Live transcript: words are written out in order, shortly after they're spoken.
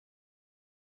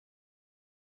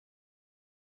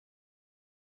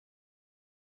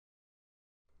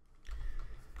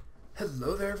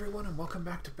Hello there everyone and welcome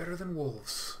back to Better Than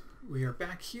Wolves. We are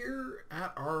back here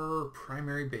at our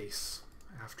primary base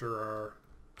after our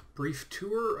brief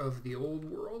tour of the old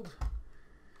world.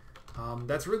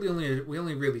 That's really we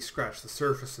only really scratched the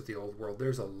surface of the old world.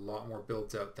 There's a lot more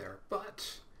builds out there,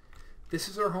 but this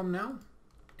is our home now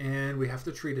and we have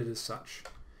to treat it as such.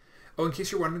 Oh, in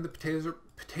case you're wondering, the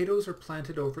potatoes are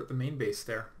planted over at the main base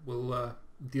there. We'll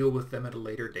deal with them at a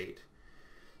later date.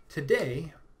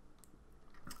 Today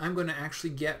I'm going to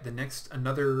actually get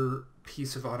another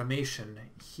piece of automation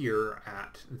here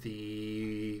at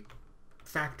the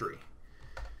factory.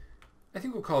 I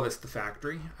think we'll call this the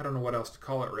factory. I don't know what else to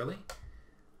call it really.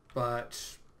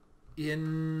 But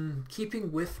in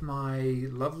keeping with my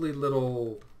lovely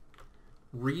little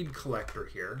reed collector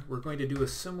here, we're going to do a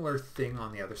similar thing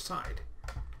on the other side.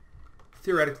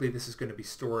 Theoretically, this is going to be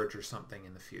storage or something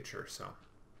in the future, so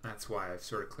that's why I've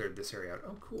sort of cleared this area out.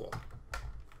 Oh, cool.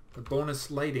 The bonus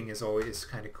lighting is always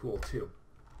kind of cool too.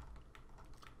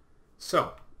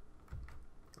 So,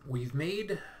 we've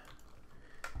made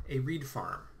a reed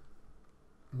farm.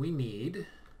 We need,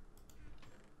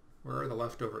 where are the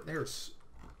leftover? There's,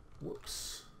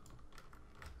 whoops.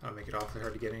 That'll make it awfully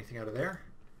hard to get anything out of there.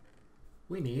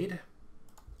 We need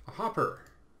a hopper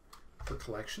for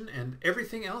collection and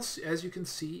everything else, as you can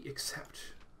see, except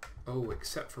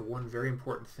for one very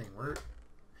important thing.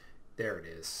 There it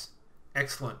is.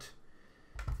 Excellent.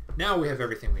 Now we have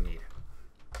everything we need.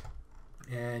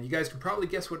 And you guys can probably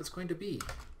guess what it's going to be.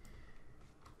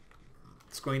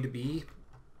 It's going to be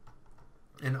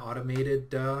an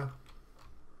automated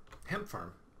hemp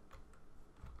farm.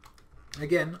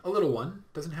 Again, a little one.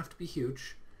 Doesn't have to be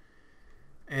huge.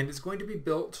 And it's going to be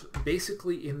built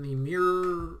basically in the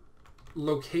mirror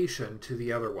location to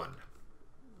the other one.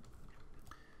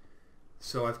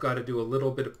 So I've got to do a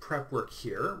little bit of prep work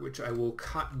here, which I will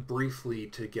cut briefly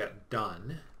to get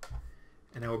done.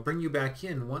 And I will bring you back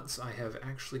in once I have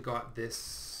actually got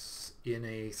this in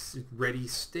a ready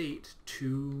state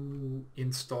to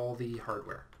install the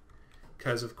hardware.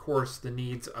 Because of course the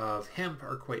needs of hemp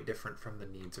are quite different from the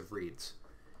needs of reeds.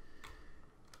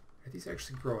 Are these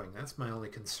actually growing? That's my only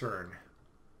concern.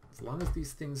 As long as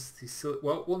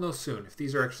well, we'll know soon if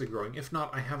these are actually growing. If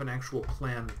not, I have an actual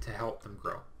plan to help them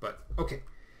grow. But, okay,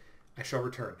 I shall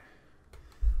return.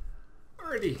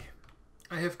 Alrighty,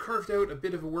 I have carved out a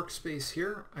bit of a workspace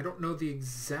here. I don't know the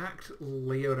exact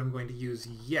layout I'm going to use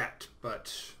yet,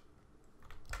 but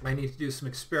I need to do some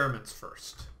experiments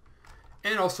first.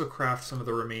 And also craft some of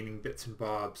the remaining bits and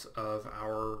bobs of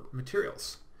our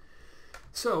materials.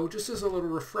 So, just as a little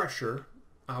refresher,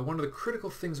 one of the critical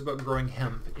things about growing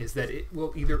hemp is that it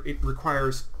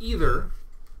requires either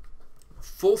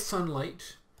full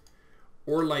sunlight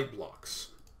or light blocks.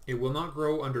 It will not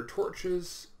grow under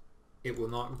torches. It will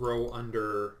not grow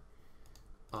under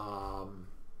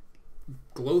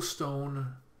glowstone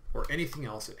or anything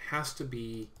else. It has to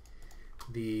be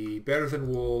the Better Than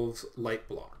Wolves light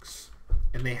blocks.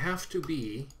 And they have to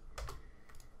be,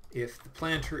 if the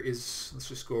planter is, let's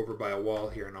just go over by a wall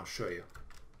here and I'll show you.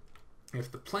 If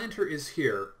the planter is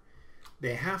here,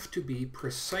 they have to be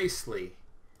precisely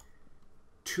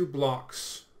 2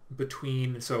 blocks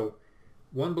between, so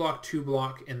 1 block, 2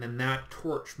 block, and then that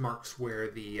torch marks where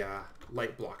the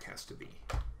light block has to be.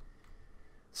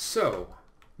 So,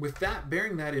 with that,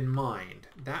 bearing that in mind,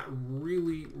 that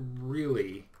really,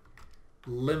 really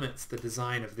limits the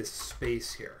design of this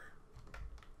space here.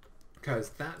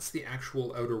 Because that's the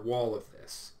actual outer wall of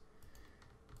this.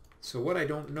 So what I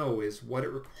don't know is what it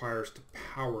requires to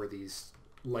power these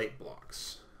light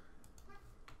blocks.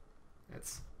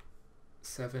 That's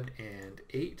 7 and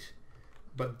 8,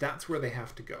 but that's where they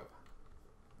have to go.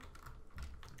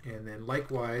 And then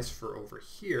likewise for over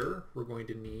here, we're going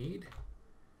to need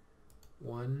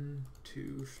 1,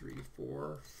 2, 3,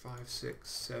 4, 5, 6,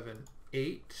 7,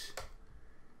 8.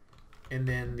 And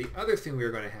then the other thing we're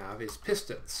going to have is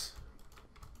pistons.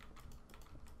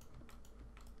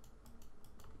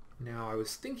 Now, I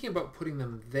was thinking about putting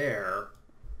them there,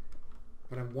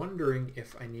 but I'm wondering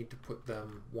if I need to put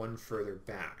them one further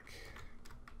back.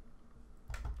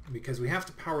 Because we have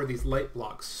to power these light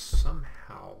blocks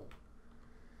somehow.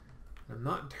 I'm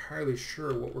not entirely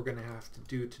sure what we're going to have to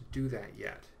do that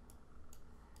yet.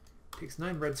 It takes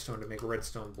 9 redstone to make a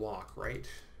redstone block, right?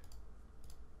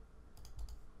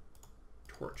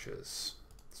 Torches.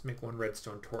 Let's make 1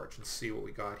 redstone torch and see what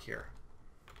we got here.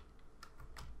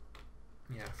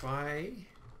 Yeah, if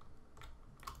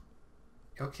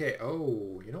okay,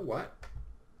 oh, you know what?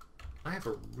 I have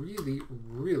a really,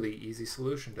 really easy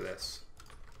solution to this.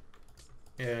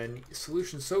 And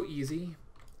solution so easy,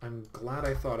 I'm glad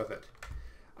I thought of it.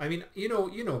 I mean, you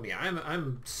know me.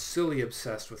 I'm silly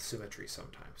obsessed with symmetry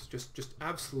sometimes. Just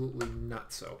absolutely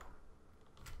nutso.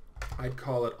 I'd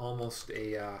call it almost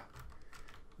a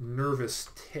nervous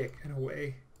tick in a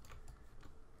way.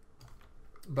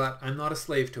 But I'm not a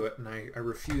slave to it, and I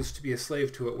refuse to be a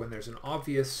slave to it when there's an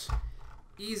obvious,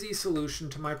 easy solution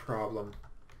to my problem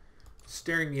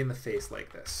staring me in the face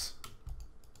like this.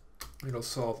 It'll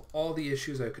solve all the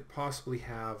issues I could possibly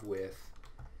have with...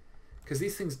 Because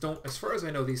these things don't, as far as I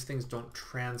know, these things don't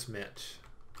transmit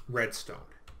redstone.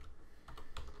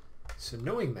 So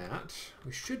knowing that,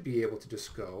 we should be able to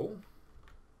just go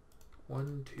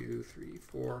 1, 2, 3,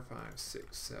 4, 5,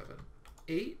 6, 7,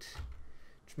 8,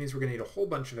 which means we're going to need a whole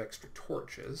bunch of extra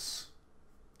torches.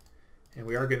 And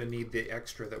we are going to need the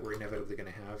extra that we're inevitably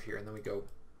going to have here. And then we go...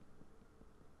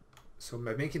 So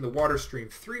by making the water stream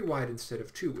 3 wide instead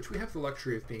of 2, which we have the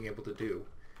luxury of being able to do,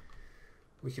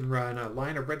 we can run a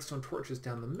line of redstone torches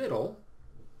down the middle,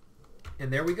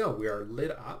 and there we go. We are lit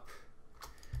up.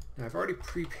 Now I've already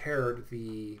prepared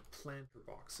the planter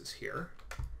boxes here,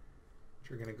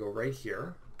 which are going to go right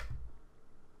here.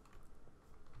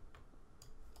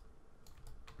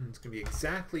 And it's going to be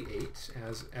exactly 8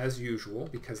 as usual,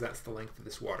 because that's the length of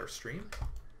this water stream.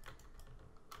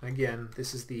 Again,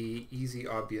 this is the easy,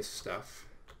 obvious stuff,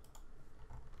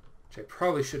 which I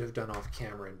probably should have done off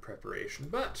camera in preparation,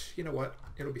 but you know what?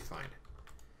 It'll be fine.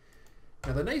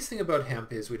 Now the nice thing about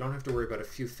hemp is we don't have to worry about a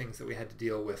few things that we had to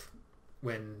deal with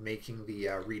when making the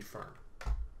reed farm.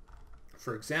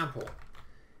 For example,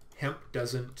 hemp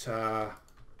doesn't...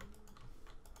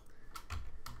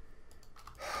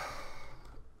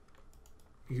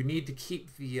 you need to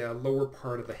keep the lower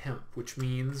part of the hemp, which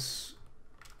means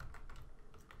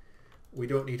we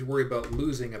don't need to worry about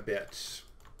losing a bit.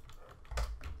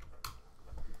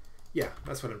 Yeah,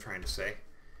 that's what I'm trying to say.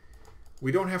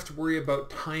 We don't have to worry about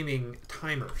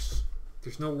timers.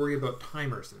 There's no worry about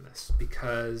timers in this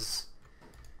because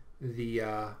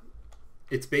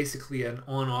it's basically an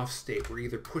on-off state. We're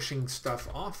either pushing stuff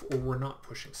off or we're not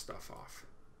pushing stuff off.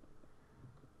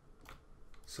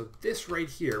 So this right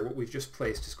here, what we've just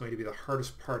placed, is going to be the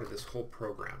hardest part of this whole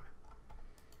program.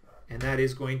 And that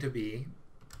is going to be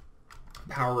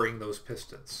powering those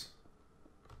pistons.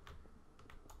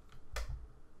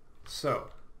 So,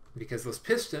 because those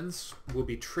pistons will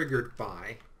be triggered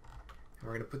by, and we're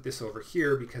going to put this over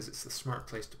here because it's the smart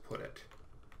place to put it.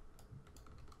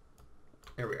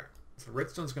 There we are. So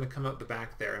redstone's going to come out the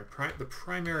back there, and the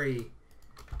primary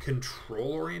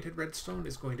control-oriented redstone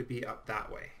is going to be up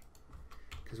that way.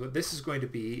 Because what this is going to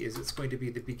be is it's going to be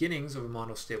the beginnings of a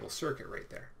monostable circuit right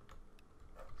there.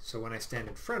 So when I stand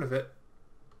in front of it,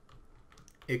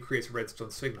 it creates a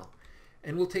redstone signal.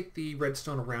 And we'll take the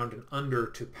redstone around and under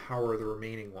to power the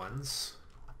remaining ones,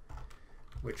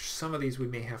 which some of these we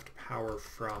may have to power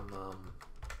from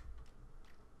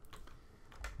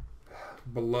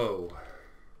below.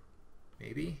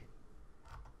 Maybe?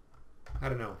 I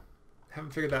don't know.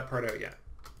 Haven't figured that part out yet.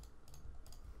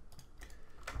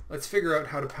 Let's figure out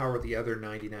how to power the other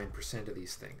 99% of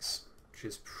these things, which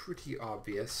is pretty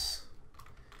obvious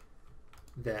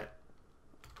that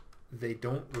they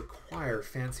don't require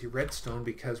fancy redstone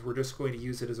because we're just going to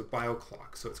use it as a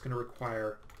bioclock. So it's going to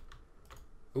require...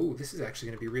 Oh, this is actually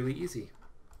going to be really easy.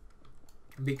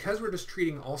 Because we're just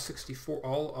treating all 64,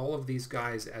 all of these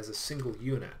guys as a single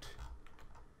unit,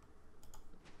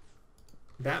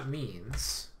 that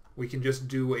means we can just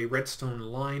do a redstone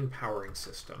line powering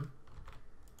system.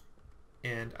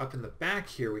 And up in the back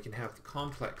here, we can have the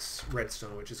complex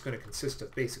redstone, which is going to consist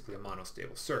of basically a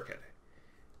monostable circuit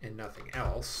and nothing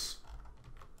else.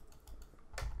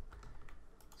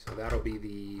 So that'll be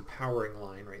the powering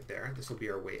line right there. This will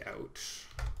be our way out.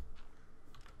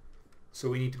 So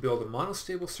we need to build a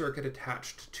monostable circuit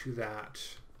attached to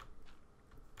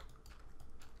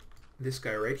this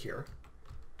guy right here,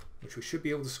 which we should be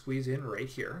able to squeeze in right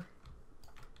here.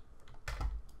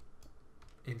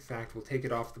 In fact, we'll take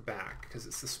it off the back because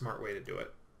it's the smart way to do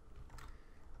it.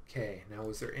 Okay, now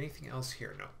was there anything else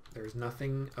here? No, there's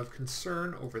nothing of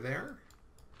concern over there.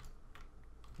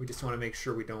 We just want to make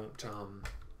sure we don't...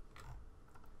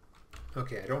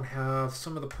 Okay, I don't have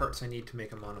some of the parts I need to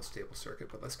make a monostable circuit,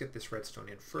 but let's get this redstone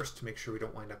in first to make sure we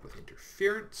don't wind up with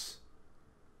interference.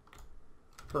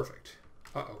 Perfect.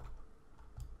 Uh-oh.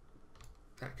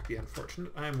 That could be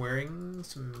unfortunate. I'm wearing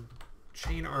some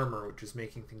chain armor, which is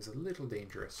making things a little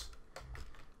dangerous.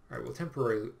 Alright, we'll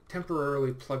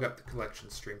temporarily plug up the collection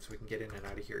stream so we can get in and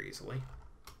out of here easily.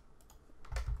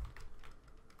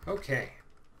 Okay.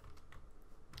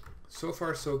 So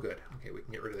far, so good. Okay, we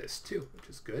can get rid of this too, which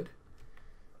is good.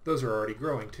 Those are already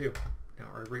growing too. Now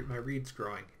my reed's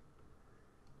growing.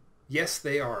 Yes,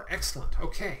 they are. Excellent.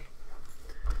 Okay.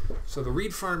 So the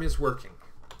reed farm is working,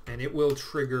 and it will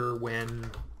trigger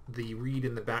when the reed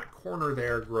in the back corner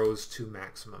there grows to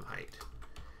maximum height.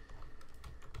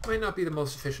 Might not be the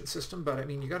most efficient system, but I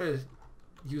mean, you got to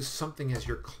use something as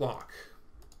your clock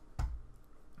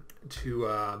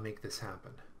to make this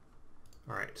happen.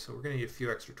 All right, so we're going to need a few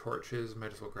extra torches.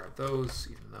 Might as well grab those,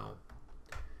 even though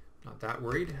I'm not that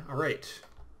worried. All right.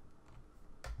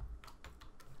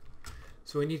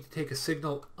 So we need to take a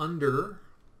signal under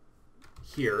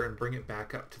here and bring it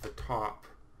back up to the top.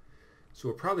 So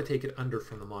we'll probably take it under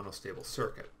from the monostable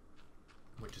circuit,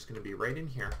 which is going to be right in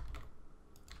here.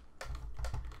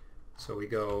 So we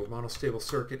go, monostable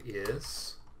circuit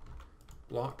is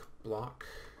block, block.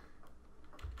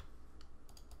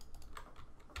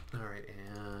 All right,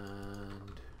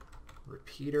 and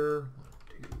repeater,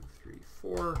 1, 2, 3,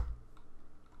 4.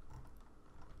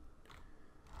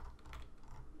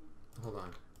 Hold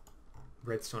on.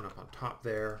 Redstone up on top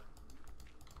there.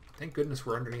 Thank goodness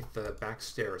we're underneath the back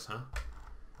stairs, huh?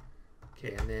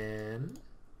 Okay, and then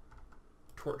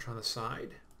torch on the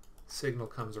side. Signal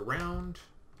comes around.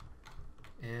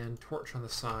 And torch on the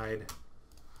side.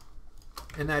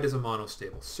 And that is a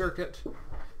monostable circuit,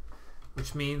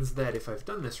 which means that if I've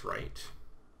done this right,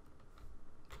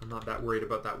 I'm not that worried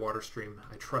about that water stream.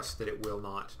 I trust that it will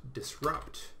not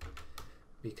disrupt,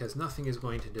 because nothing is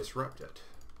going to disrupt it.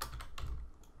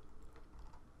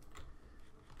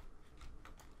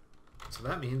 So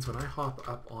that means when I hop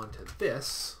up onto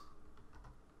this,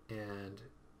 and,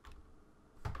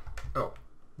 oh,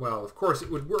 well, of course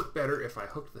it would work better if I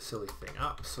hooked the silly thing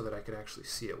up so that I could actually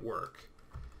see it work.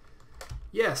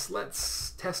 Yes,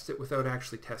 let's test it without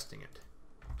actually testing it.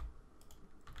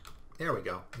 There we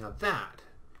go. Now that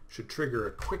should trigger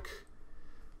a quick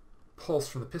pulse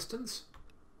from the pistons.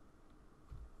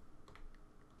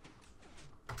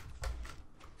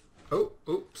 Oh,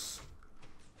 oops.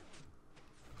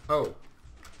 Oh.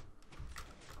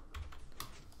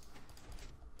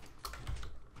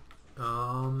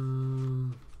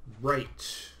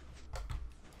 Right.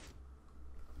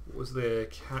 What was the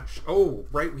catch? Oh,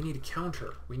 right, we need a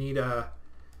counter. We need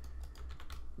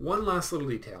one last little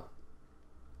detail.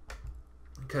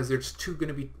 Because there's it's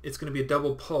going to be a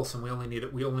double pulse, and we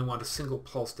only want a single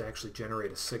pulse to actually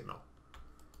generate a signal.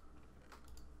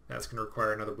 That's going to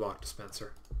require another block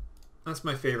dispenser. That's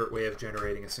my favorite way of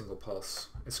generating a single pulse.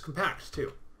 It's compact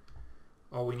too.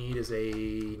 All we need is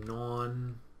a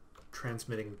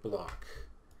non-transmitting block.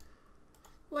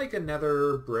 Like a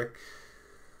nether brick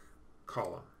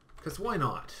column. Because why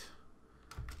not?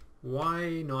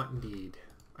 Why not indeed?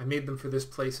 I made them for this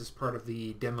place as part of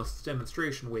the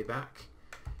demonstration way back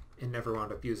and never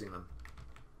wound up using them.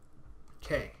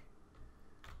 Okay.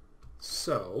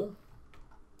 So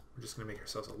we're just going to make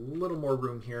ourselves a little more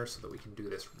room here so that we can do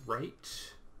this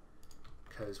right,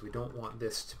 because we don't want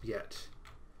this to get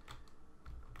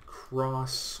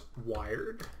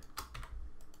cross-wired.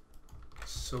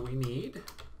 So we need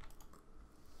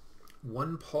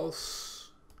one pulse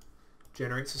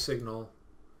generates a signal,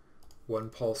 one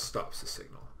pulse stops the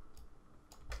signal.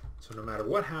 So no matter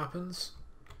what happens,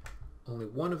 only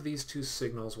one of these two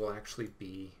signals will actually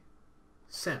be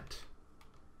sent.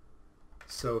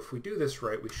 So if we do this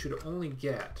right, we should only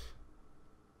get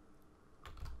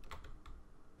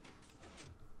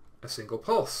a single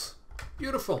pulse.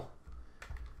 Beautiful.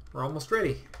 We're almost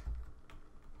ready.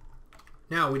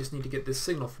 Now we just need to get this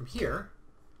signal from here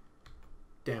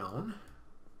down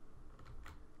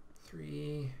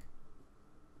 3,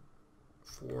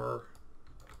 4,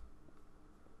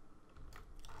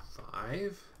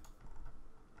 5,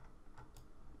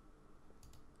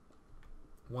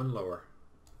 one lower.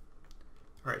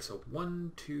 All right, so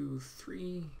 1, 2,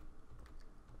 3,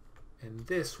 and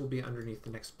this will be underneath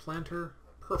the next planter.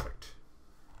 Perfect.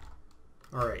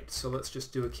 All right, so let's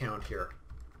just do a count here.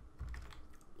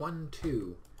 1,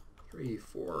 2, 3,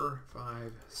 4,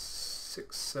 5,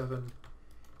 6, 7,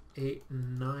 8,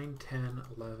 9, 10,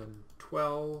 11,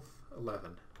 12,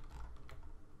 11,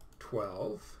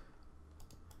 12,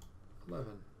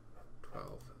 11,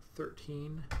 12,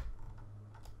 13.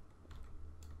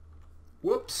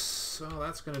 Whoops! Oh,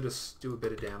 that's going to just do a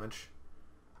bit of damage.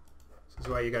 This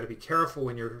is why you got to be careful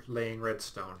when you're laying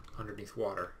redstone underneath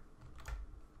water.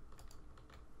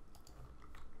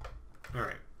 All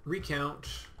right, recount.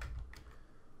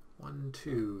 1,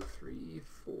 2, 3,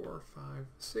 4, 5,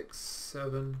 6,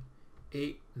 7,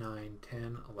 8, 9,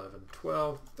 10, 11,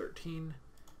 12, 13,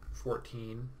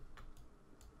 14,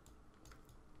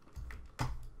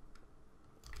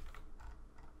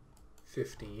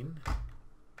 15.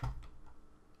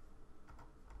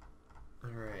 All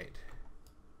right.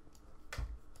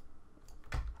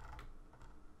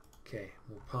 Okay,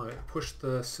 we'll push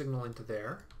the signal into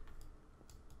there.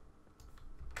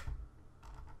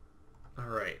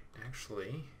 Alright,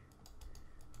 actually,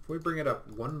 if we bring it up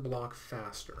one block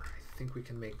faster, I think we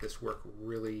can make this work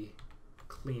really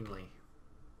cleanly.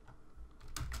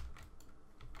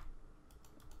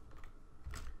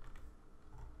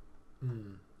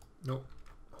 Nope.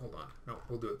 Hold on. No,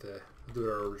 we'll do it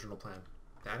our original plan.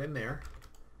 That in there.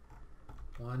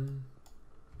 One.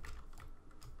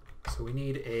 So we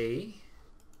need a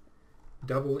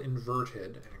double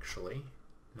inverted, actually,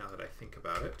 now that I think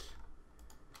about it.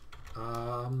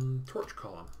 Torch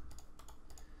column.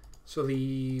 So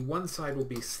the one side will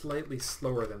be slightly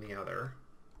slower than the other,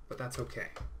 but that's okay.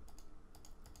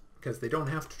 Because they don't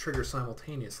have to trigger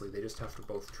simultaneously, they just have to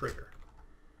both trigger.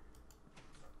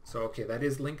 So okay, that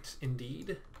is linked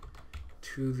indeed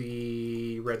to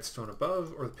the redstone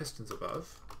above, or the pistons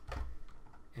above.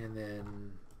 And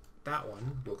then that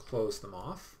one will close them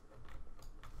off.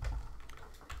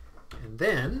 And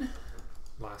then,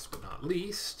 last but not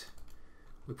least,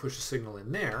 we push a signal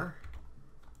in there,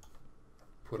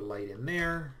 put a light in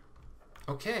there.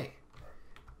 Okay,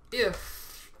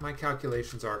 if my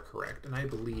calculations are correct, and I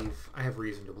have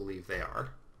reason to believe they are,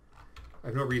 I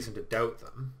have no reason to doubt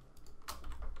them,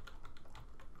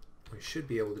 we should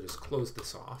be able to just close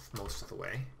this off most of the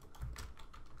way.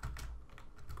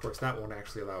 Of course, that won't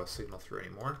actually allow a signal through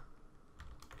anymore.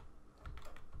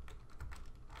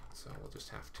 So we'll just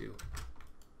have to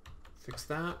fix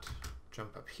that,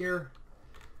 jump up here,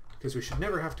 because we should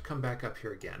never have to come back up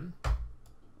here again.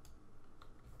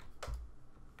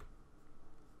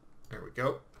 There we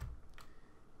go.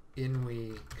 In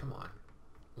we, come on,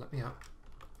 let me up.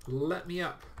 Let me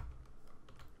up.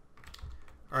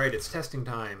 All right, it's testing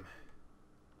time.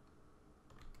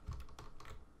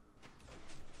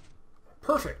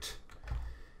 Perfect.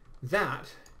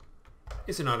 That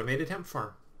is an automated hemp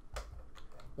farm.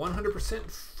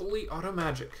 100% fully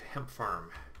automagic hemp farm.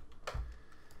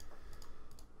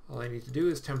 All I need to do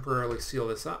is temporarily seal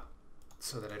this up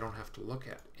so that I don't have to look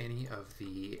at any of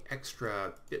the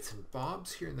extra bits and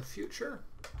bobs here in the future.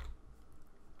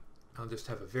 I'll just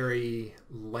have a very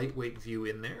lightweight view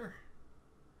in there.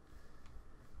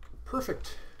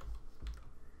 Perfect.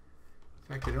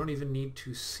 In fact, I don't even need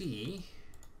to see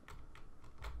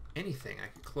anything. I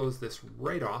could close this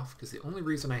right off because the only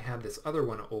reason I had this other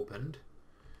one opened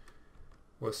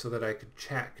was so that I could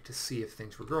check to see if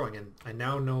things were growing, and I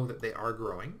now know that they are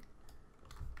growing.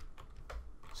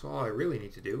 So all I really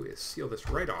need to do is seal this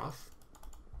right off,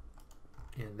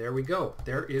 and there we go.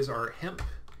 There is our hemp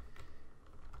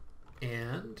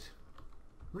and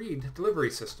read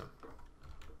delivery system.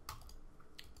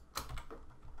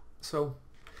 So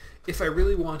if I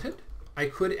really wanted, I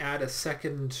could add a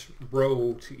second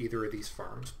row to either of these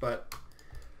farms, but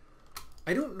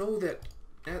I don't know that,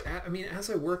 I mean, as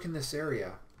I work in this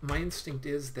area, my instinct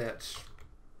is that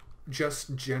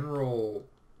just general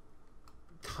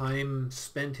time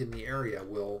spent in the area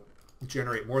will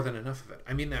generate more than enough of it.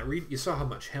 I mean, you saw how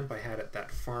much hemp I had at that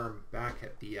farm back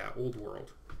at the old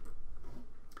world.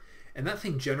 And that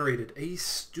thing generated a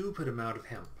stupid amount of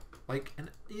hemp, like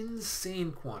an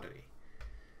insane quantity.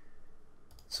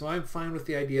 So I'm fine with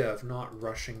the idea of not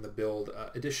rushing the build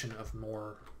addition of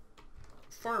more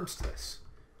farms to this.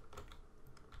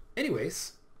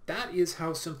 Anyways, that is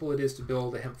how simple it is to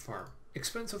build a hemp farm.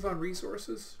 Expensive on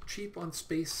resources, cheap on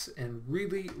space, and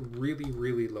really, really,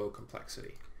 really low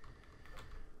complexity.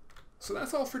 So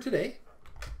that's all for today.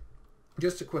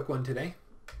 Just a quick one today.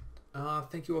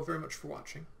 Thank you all very much for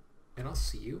watching, and I'll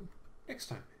see you next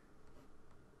time.